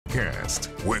forecast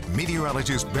with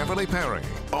meteorologist Beverly Perry,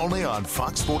 only on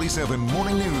Fox 47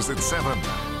 Morning News at 7.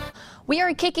 We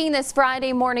are kicking this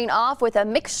Friday morning off with a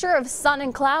mixture of sun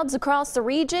and clouds across the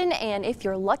region, and if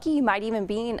you're lucky, you might even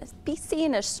be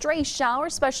seeing a stray shower,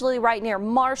 especially right near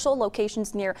Marshall,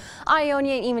 locations near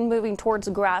Ionia, and even moving towards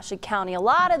Gratiot County. A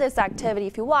lot of this activity,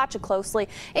 if you watch it closely,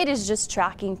 it is just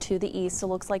tracking to the east. So it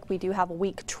looks like we do have a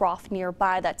weak trough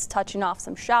nearby that's touching off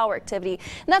some shower activity,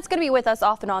 and that's going to be with us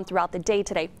off and on throughout the day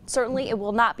today. Certainly, it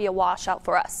will not be a washout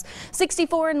for us.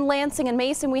 64 in Lansing and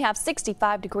Mason. We have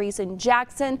 65 degrees in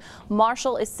Jackson.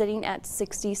 Marshall is sitting at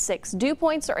 66. Dew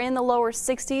points are in the lower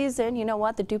 60s, and you know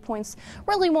what? The dew points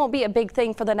really won't be a big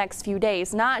thing for the next few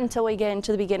days, not until we get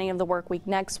into the beginning of the work week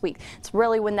next week. It's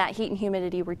really when that heat and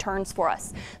humidity returns for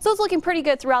us. So it's looking pretty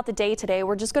good throughout the day today.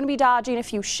 We're just going to be dodging a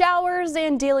few showers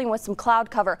and dealing with some cloud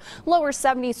cover. Lower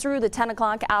 70s through the 10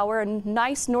 o'clock hour, and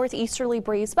nice northeasterly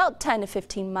breeze about 10 to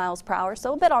 15 miles per hour,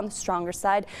 so a bit on the stronger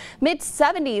side. Mid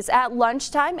 70s at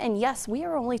lunchtime, and yes, we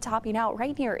are only topping out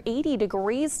right near 80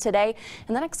 degrees today.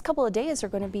 And the next couple of days are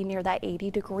going to be near that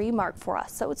 80-degree mark for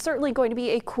us. So it's certainly going to be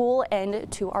a cool end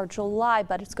to our July,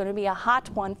 but it's going to be a hot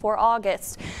one for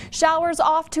August. Showers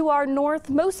off to our north,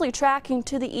 mostly tracking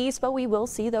to the east, but we will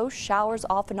see those showers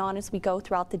off and on as we go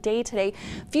throughout the day today.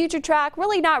 Future track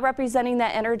really not representing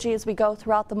that energy as we go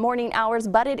throughout the morning hours,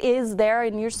 but it is there,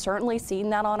 and you're certainly seeing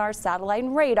that on our satellite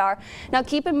and radar. Now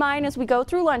keep in mind, as we go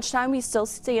through lunchtime, we still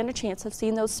stand a chance of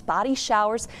seeing those spotty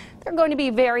showers. They're going to be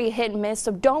very hit and miss,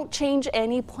 so don't change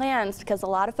any plans, because a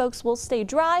lot of folks will stay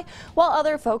dry while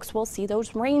other folks will see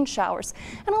those rain showers.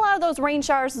 And a lot of those rain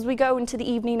showers as we go into the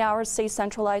evening hours stay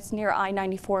centralized near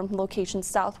I-94 locations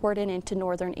southward and into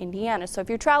northern Indiana. So if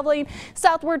you're traveling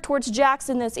southward towards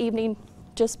Jackson this evening,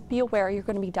 just be aware you're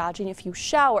going to be dodging a few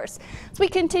showers. As we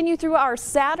continue through our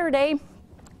Saturday,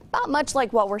 about much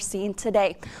like what we're seeing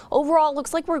today. Overall,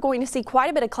 looks like we're going to see quite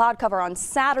a bit of cloud cover on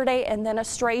Saturday and then a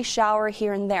stray shower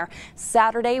here and there.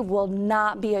 Saturday will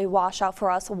not be a washout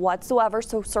for us whatsoever,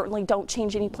 so certainly don't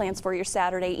change any plans for your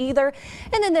Saturday either.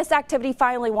 And then this activity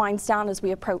finally winds down as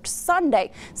we approach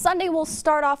Sunday. Sunday will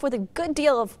start off with a good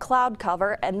deal of cloud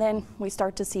cover, and then we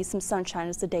start to see some sunshine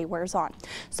as the day wears on.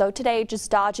 So today,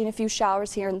 just dodging a few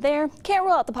showers here and there. Can't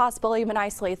rule out the possibility of an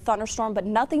isolated thunderstorm, but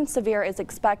nothing severe is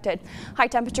expected. High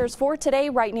temperatures for today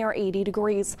right near 80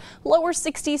 degrees. Lower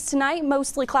 60s tonight,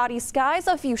 mostly cloudy skies.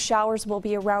 A few showers will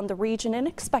be around the region, and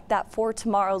expect that for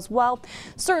tomorrow as well.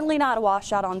 Certainly not a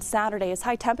washout on Saturday, as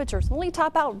high temperatures only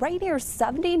top out right near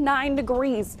 79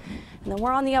 degrees. And then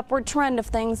we're on the upward trend of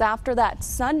things after that.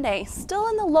 Sunday, still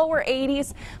in the lower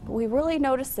 80s, but we really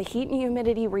notice the heat and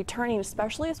humidity returning,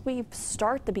 especially as we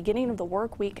start the beginning of the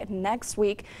work week next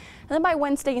week. And then by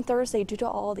Wednesday and Thursday, due to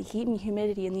all the heat and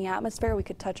humidity in the atmosphere, we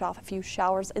could touch off a few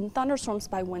showers and thunderstorms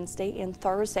by Wednesday and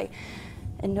Thursday.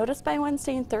 And notice by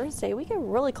Wednesday and Thursday, we get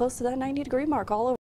really close to that 90-degree mark all over.